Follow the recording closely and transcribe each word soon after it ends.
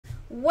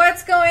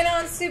What's going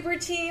on, Super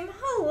Team?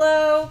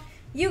 Hello!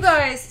 You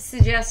guys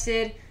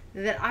suggested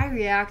that I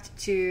react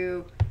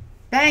to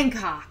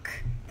Bangkok.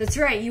 That's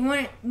right, you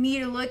wanted me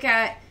to look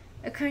at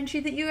a country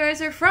that you guys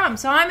are from.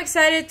 So I'm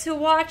excited to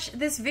watch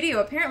this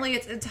video. Apparently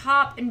it's a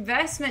top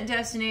investment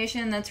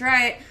destination. That's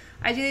right.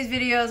 I do these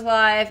videos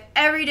live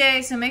every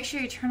day, so make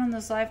sure you turn on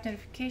those live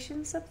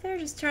notifications up there.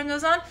 Just turn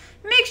those on.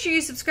 Make sure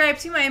you subscribe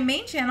to my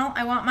main channel,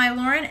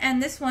 Iwantmylauren,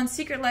 and this one,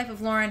 Secret Life of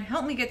Lauren.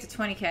 Help me get to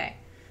 20K.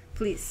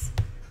 Please.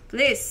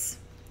 Please.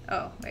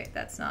 Oh, wait,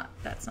 that's not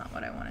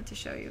what I wanted to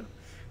show you.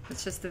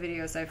 It's just the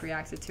videos I've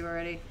reacted to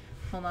already.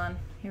 Hold on.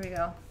 Here we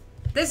go.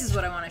 This is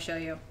what I want to show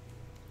you.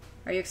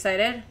 Are you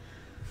excited?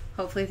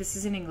 Hopefully this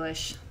is in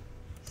English,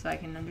 so I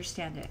can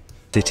understand it.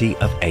 City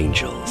of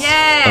Angels.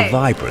 Yay! A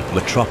vibrant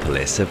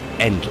metropolis of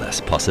endless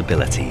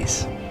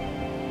possibilities.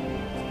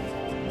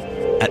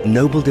 At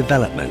Noble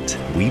Development,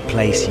 we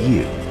place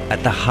you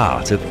at the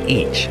heart of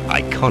each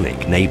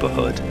iconic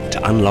neighborhood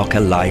to unlock a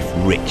life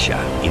richer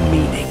in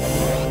meaning.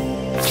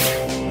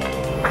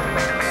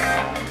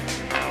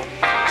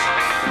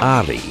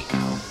 Ari.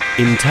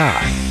 In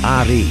Thai,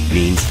 Ari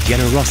means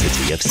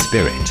generosity of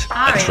spirit,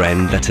 a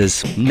trend that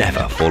has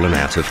never fallen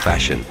out of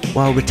fashion.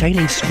 While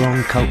retaining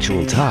strong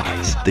cultural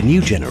ties, the new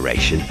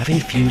generation have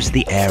infused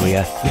the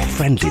area with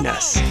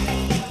friendliness,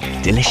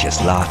 delicious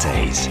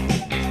lattes,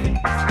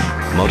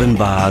 modern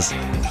bars,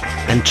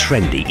 and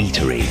trendy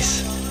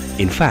eateries.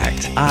 In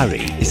fact,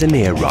 Ari is a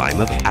near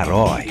rhyme of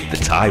Aroy, the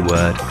Thai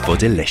word for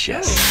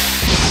delicious.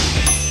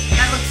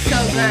 So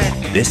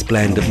good. This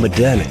blend of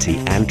modernity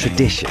and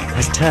tradition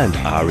has turned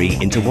Ari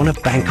into one of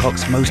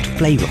Bangkok's most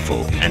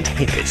flavorful and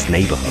hippest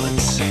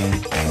neighborhoods.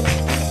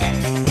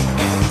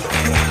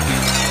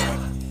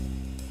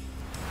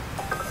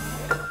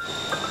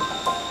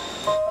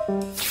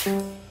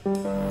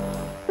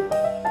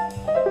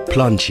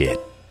 Plonchit.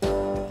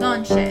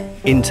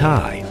 Plonchit. In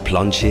Thai,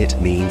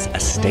 plonchit means a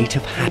state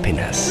of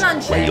happiness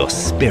where your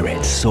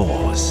spirit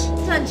soars.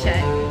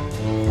 Plonchit.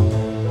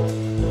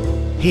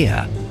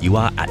 Here, you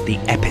are at the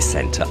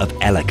epicenter of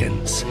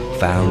elegance,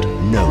 found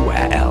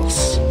nowhere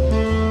else.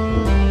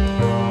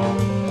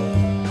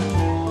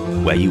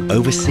 Where you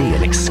oversee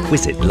an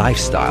exquisite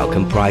lifestyle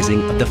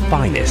comprising of the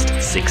finest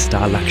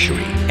 6-star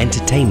luxury,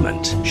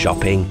 entertainment,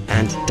 shopping,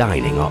 and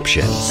dining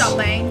options.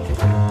 Shopping.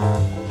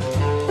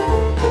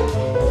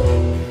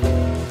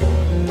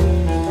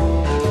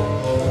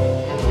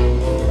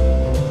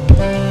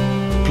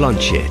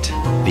 Plonchit,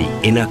 the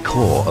inner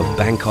core of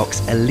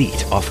Bangkok's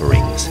elite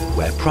offerings,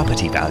 where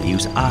property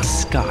values are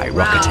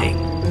skyrocketing.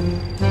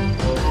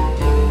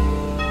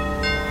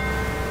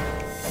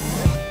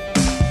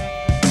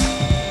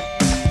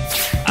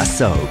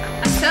 Asog.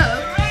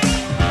 Asog.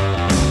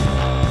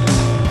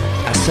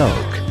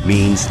 Asog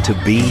means to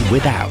be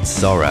without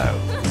sorrow.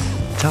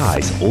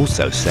 Thais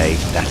also say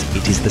that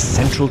it is the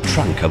central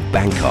trunk of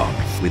Bangkok,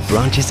 with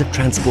branches of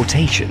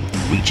transportation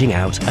reaching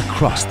out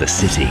across the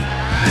city.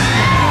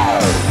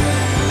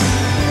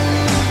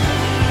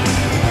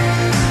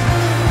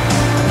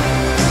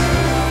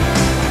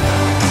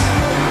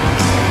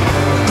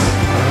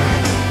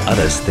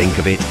 Others think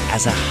of it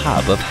as a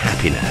hub of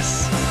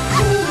happiness,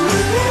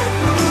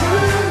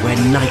 where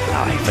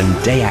nightlife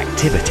and day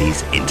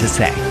activities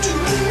intersect.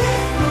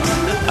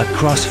 A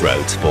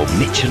crossroads for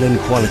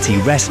Michelin-quality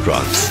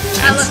restaurants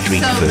and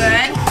street food.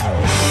 Good.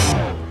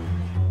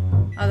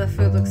 Oh, the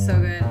food looks so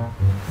good.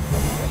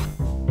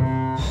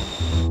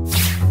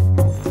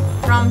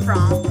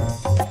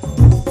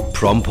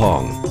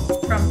 Prompong.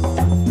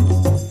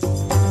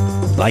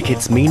 Like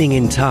its meaning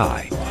in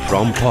Thai,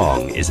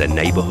 Prompong is a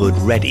neighborhood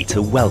ready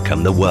to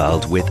welcome the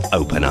world with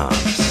open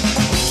arms.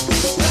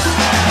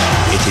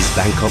 It is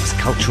Bangkok's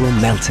cultural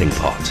melting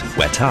pot,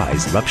 where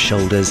Thais rub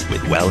shoulders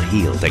with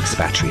well-heeled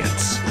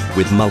expatriates.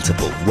 With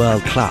multiple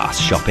world-class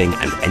shopping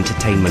and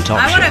entertainment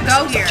options,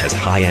 such as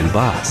high-end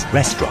bars,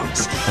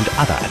 restaurants, and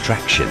other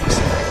attractions.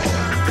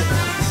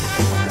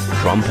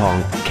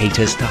 Prompong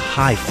caters to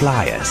high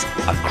flyers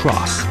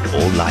across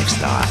all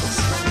lifestyles.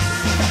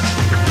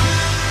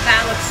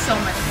 That looks so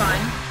much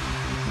fun.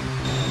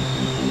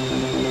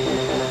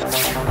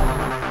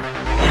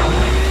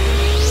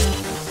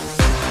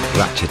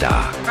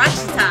 Ratchada.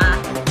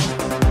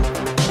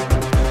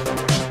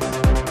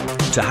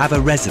 To have a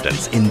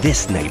residence in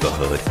this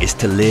neighborhood is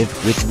to live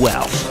with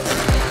wealth.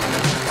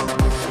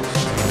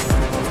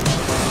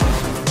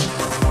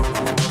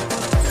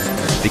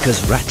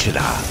 Because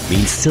Ratchada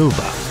means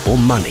silver or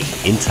money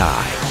in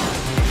Thai.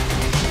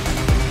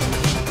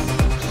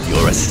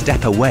 You're a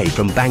step away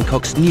from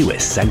Bangkok's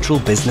newest central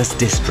business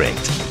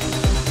district.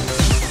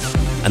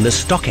 And the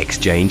stock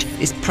exchange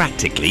is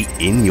practically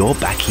in your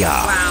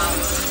backyard. Wow.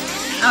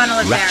 I want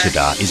to live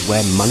Ratchada is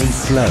where money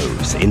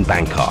flows in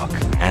Bangkok,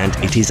 and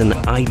it is an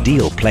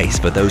ideal place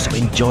for those who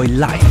enjoy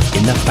life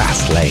in the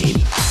fast lane.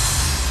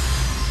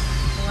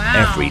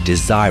 Wow. Every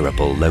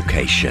desirable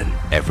location,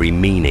 every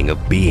meaning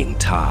of being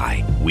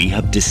Thai, we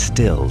have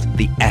distilled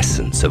the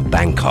essence of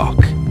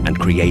Bangkok and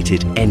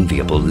created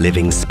enviable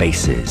living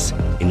spaces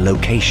in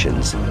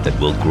locations that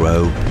will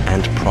grow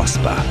and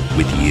prosper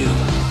with you.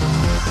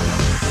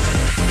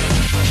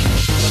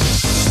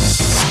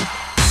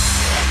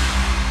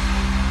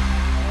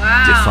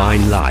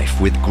 Redefine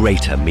life with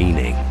greater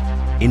meaning.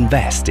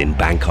 Invest in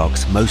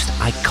Bangkok's most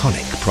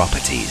iconic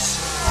properties.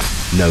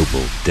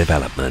 Noble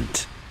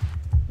Development.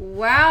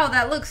 Wow,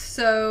 that looks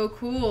so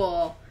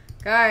cool.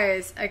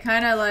 Guys, I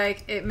kind of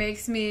like, it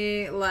makes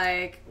me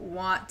like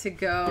want to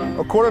go.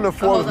 According to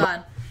Forbes. Hold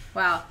on.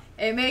 Wow.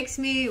 It makes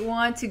me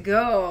want to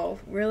go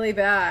really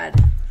bad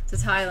to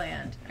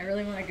Thailand. I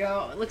really want to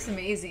go. It looks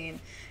amazing.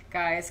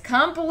 Guys,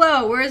 comment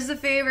below. Where's the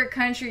favorite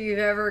country you've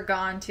ever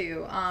gone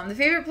to? The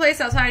favorite place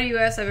outside of the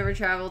U.S. I've ever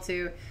traveled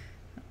to.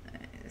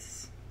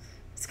 It's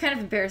kind of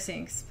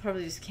embarrassing. It's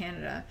probably just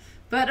Canada.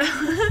 But,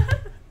 I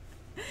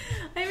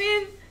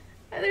mean,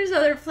 there's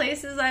other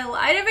places I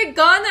haven't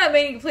gone that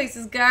many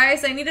places,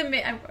 guys. I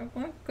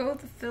want to go to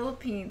the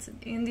Philippines and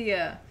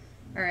India.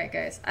 All right,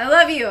 guys. I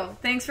love you.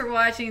 Thanks for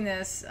watching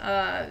this.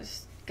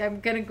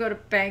 I'm going to go to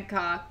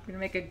Bangkok. I'm going to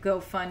make a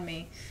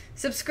GoFundMe.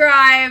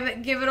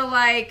 Subscribe. Give it a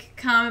like.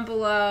 Comment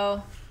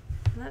below.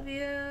 Love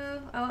you.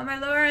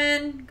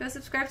 Iwantmylauren. Go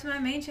subscribe to my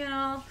main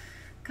channel.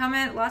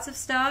 Comment lots of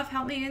stuff.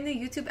 Help me in the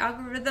YouTube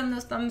algorithm.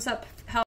 Those thumbs up help.